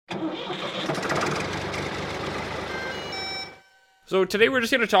So today we're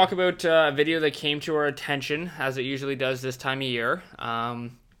just going to talk about a video that came to our attention, as it usually does this time of year.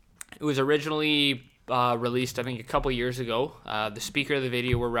 It was originally released, I think, a couple years ago. The speaker of the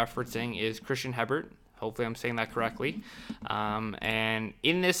video we're referencing is Christian Hebert. Hopefully I'm saying that correctly. And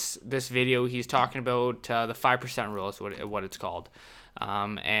in this video, he's talking about the 5% rule is what it's called.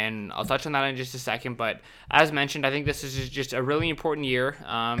 And I'll touch on that in just a second. But as mentioned, I think this is just a really important year.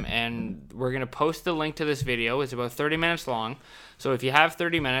 And we're going to post the link to this video. It's about 30 minutes long. So if you have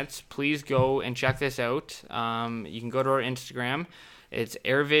 30 minutes, please go and check this out. You can go to our Instagram. It's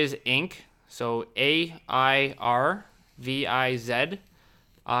Airviz Inc. So AirVizInc.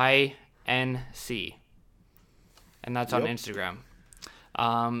 And that's on Instagram.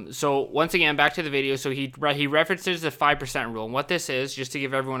 So once again, back to the video. So he references the 5% rule. And what this is, just to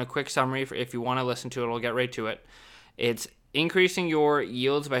give everyone a quick summary, if you want to listen to it, I'll get right to it. It's increasing your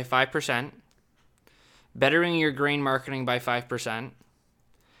yields by 5%, bettering your grain marketing by 5%,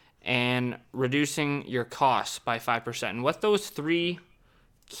 and reducing your costs by 5%. And what those three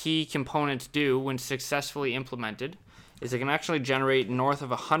key components do when successfully implemented is it can actually generate north of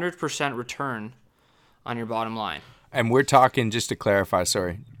 100% return on your bottom line. And we're talking, just to clarify,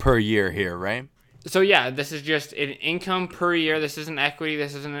 per year here, right? So yeah, this is just an income per year. This isn't equity.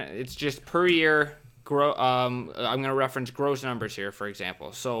 It's just per year. I'm going to reference gross numbers here, for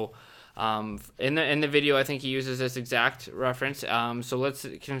example. So in the video, I think he uses this exact reference. So let's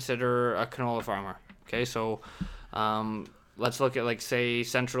consider a canola farmer. Okay, so let's look at, like, say,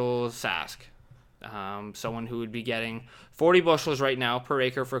 Central Sask. Someone who would be getting 40 bushels right now per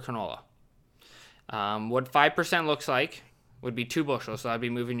acre for canola. What 5% looks like would be 2 bushels. So that'd be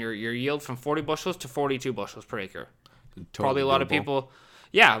moving your yield from 40 bushels to 42 bushels per acre. Probably a lot of people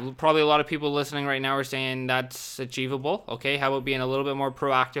listening right now are saying that's achievable. Okay, how about being a little bit more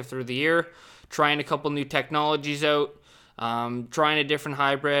proactive through the year, trying a couple new technologies out, trying a different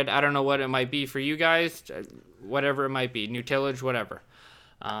hybrid. I don't know what it might be for you guys, whatever it might be, new tillage, whatever.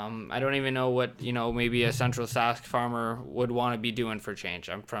 I don't even know what, maybe a Central Sask farmer would want to be doing for change.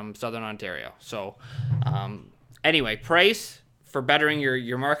 I'm from Southern Ontario. So anyway, price for bettering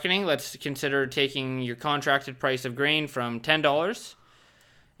your marketing. Let's consider taking your contracted price of grain from $10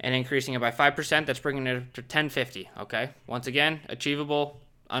 and increasing it by 5%. That's bringing it to $10.50. Okay. Once again, achievable,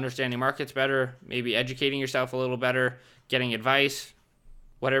 understanding markets better, maybe educating yourself a little better, getting advice,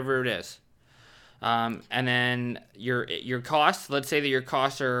 whatever it is. And then your costs, let's say that your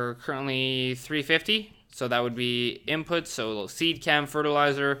costs are currently $3.50. So that would be inputs, so seed chem,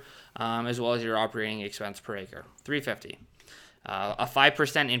 fertilizer, as well as your operating expense per acre, $3.50. A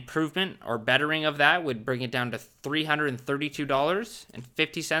 5% improvement or bettering of that would bring it down to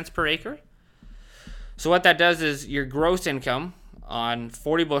 $332.50 per acre. So what that does is your gross income on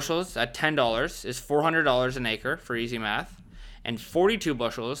 40 bushels at $10 is $400 an acre for easy math. And 42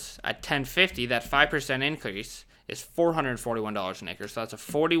 bushels at $10.50, that 5% increase is $441 an acre. So that's a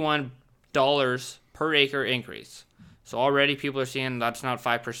 $41 per acre increase. So already people are seeing that's not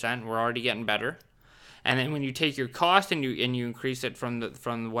 5%. We're already getting better. And then when you take your cost and you increase it from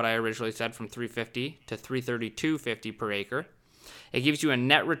what I originally said, from $350 to $332.50 per acre, it gives you a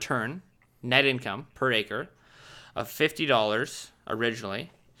net return, net income per acre of $50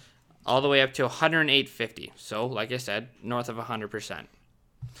 originally, all the way up to $108.50. So, like I said, north of 100%.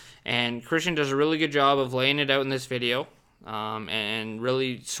 And Christian does a really good job of laying it out in this video, and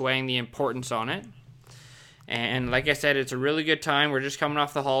really swaying the importance on it. And like I said, it's a really good time. We're just coming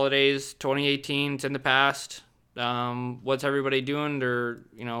off the holidays. 2018's in the past. What's everybody doing? They're,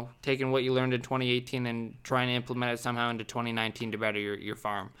 taking what you learned in 2018 and trying to implement it somehow into 2019 to better your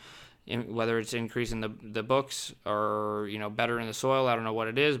farm. Whether it's increasing the books or bettering the soil, I don't know what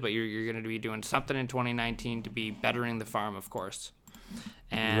it is, but you're going to be doing something in 2019 to be bettering the farm, of course.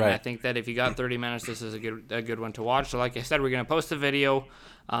 And right. I think that if you got 30 minutes, this is a good one to watch. So like I said, we're going to post the video,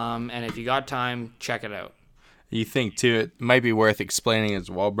 and if you got time, check it out. You think too, it might be worth explaining as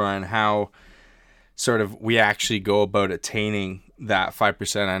well, Brian, how sort of we actually go about attaining that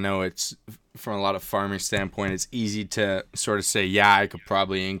 5%. I know it's, from a lot of farmers' standpoint, it's easy to sort of say, yeah, I could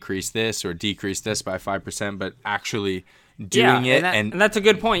probably increase this or decrease this by 5%, but actually doing it. And that's a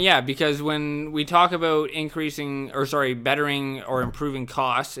good point, yeah, because when we talk about bettering or improving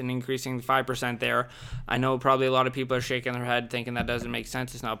costs and increasing 5% there, I know probably a lot of people are shaking their head thinking that doesn't make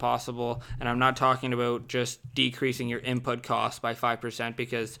sense, it's not possible. And I'm not talking about just decreasing your input costs by 5%,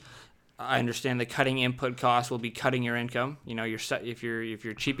 because I understand that cutting input costs will be cutting your income. If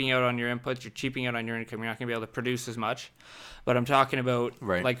you're cheaping out on your inputs, you're cheaping out on your income. You're not going to be able to produce as much. But I'm talking about,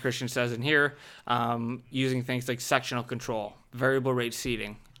 right, like Christian says in here, using things like sectional control, variable rate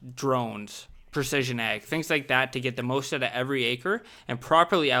seeding, drones, precision ag, things like that, to get the most out of every acre and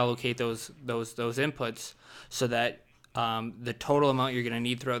properly allocate those inputs so that the total amount you're going to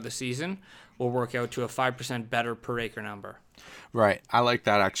need throughout the season will work out to a 5% better per acre number. Right. I like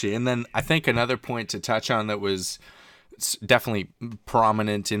that, actually. And then I think another point to touch on that was definitely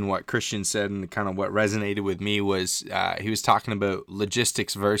prominent in what Christian said and kind of what resonated with me was he was talking about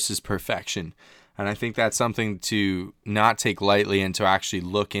logistics versus perfection. And I think that's something to not take lightly and to actually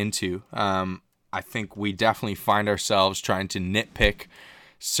look into. I think we definitely find ourselves trying to nitpick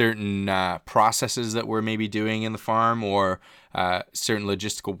certain processes that we're maybe doing in the farm, or certain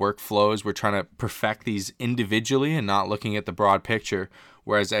logistical workflows. We're trying to perfect these individually and not looking at the broad picture.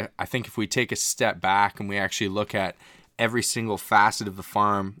 Whereas I think if we take a step back and we actually look at every single facet of the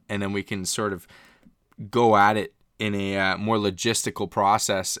farm, and then we can sort of go at it in a more logistical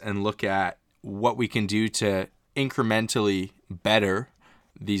process and look at what we can do to incrementally better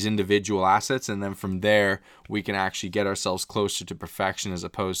these individual assets, and then from there we can actually get ourselves closer to perfection, as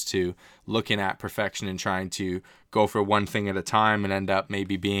opposed to looking at perfection and trying to go for one thing at a time and end up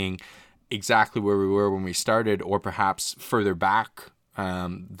maybe being exactly where we were when we started, or perhaps further back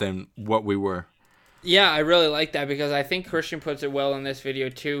than what we were. Yeah, I really like that, because I think Christian puts it well in this video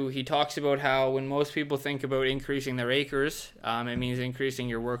too. He talks about how when most people think about increasing their acres, it means increasing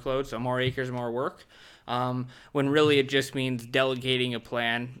your workload, so more acres, more work. When really it just means delegating a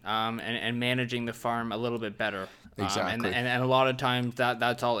plan and managing the farm a little bit better. Exactly. And a lot of times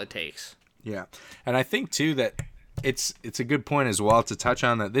that's all it takes. Yeah. And I think too that it's a good point as well to touch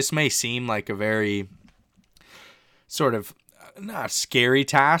on that this may seem like a very sort of not scary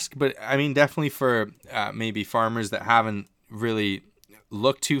task, but I mean definitely for maybe farmers that haven't really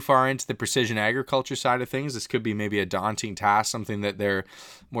looked too far into the precision agriculture side of things, this could be maybe a daunting task, something that they're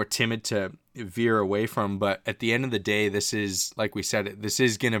more timid to veer away from. But at the end of the day, this is, like we said, this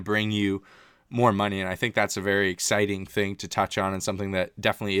is going to bring you more money. And I think that's a very exciting thing to touch on, and something that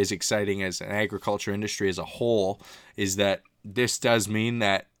definitely is exciting as an agriculture industry as a whole, is that this does mean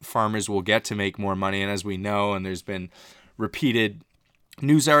that farmers will get to make more money. And as we know, and there's been repeated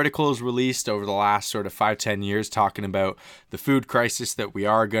news articles released over the last sort of 5-10 years talking about the food crisis that we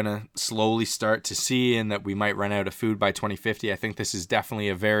are going to slowly start to see, and that we might run out of food by 2050. I think this is definitely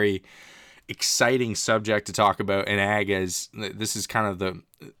a very exciting subject to talk about in ag, as this is kind of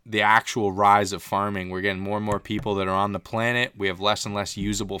the actual rise of farming. We're getting more and more people that are on the planet. We have less and less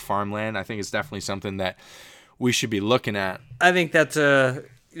usable farmland. I think it's definitely something that we should be looking at. I think that's a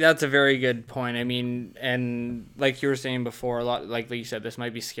very good point. I mean, and like you were saying before, a lot, like you said, this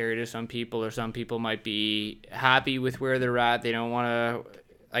might be scary to some people, or some people might be happy with where they're at. They don't want to,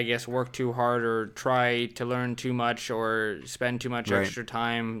 I guess, work too hard or try to learn too much or spend too much extra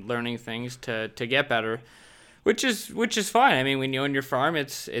time learning things to get better, which is fine. I mean, when you own your farm,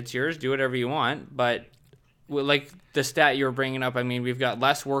 it's yours. Do whatever you want. But like the stat you were bringing up, I mean, we've got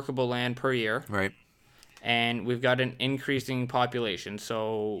less workable land per year. Right. And we've got an increasing population,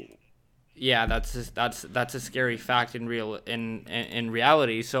 so yeah, that's a scary fact in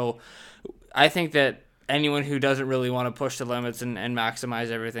reality. So I think that anyone who doesn't really want to push the limits and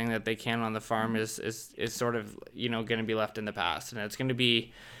maximize everything that they can on the farm is sort of, you know, going to be left in the past, and it's going to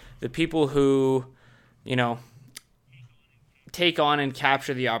be the people who, you know, take on and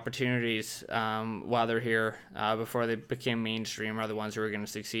capture the opportunities while they're here before they became mainstream are the ones who are going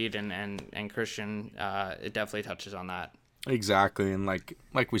to succeed, and Christian it definitely touches on that. Exactly. And like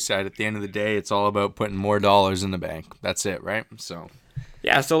we said, at the end of the day, it's all about putting more dollars in the bank. That's it, right? So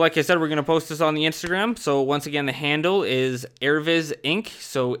yeah, so like I said, we're going to post this on the Instagram. So once again, the handle is AirViz Inc.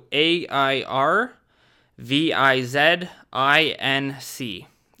 So AirVizInc.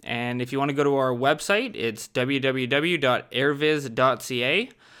 And if you want to go to our website, it's www.airviz.ca,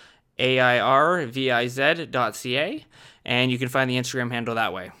 AIRVIZ.ca, and you can find the Instagram handle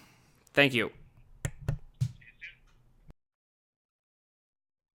that way. Thank you.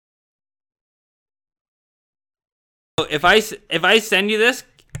 So if I send you this,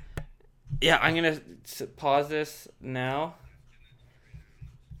 yeah, I'm going to pause this now.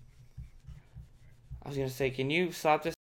 I was going to say, can you stop this?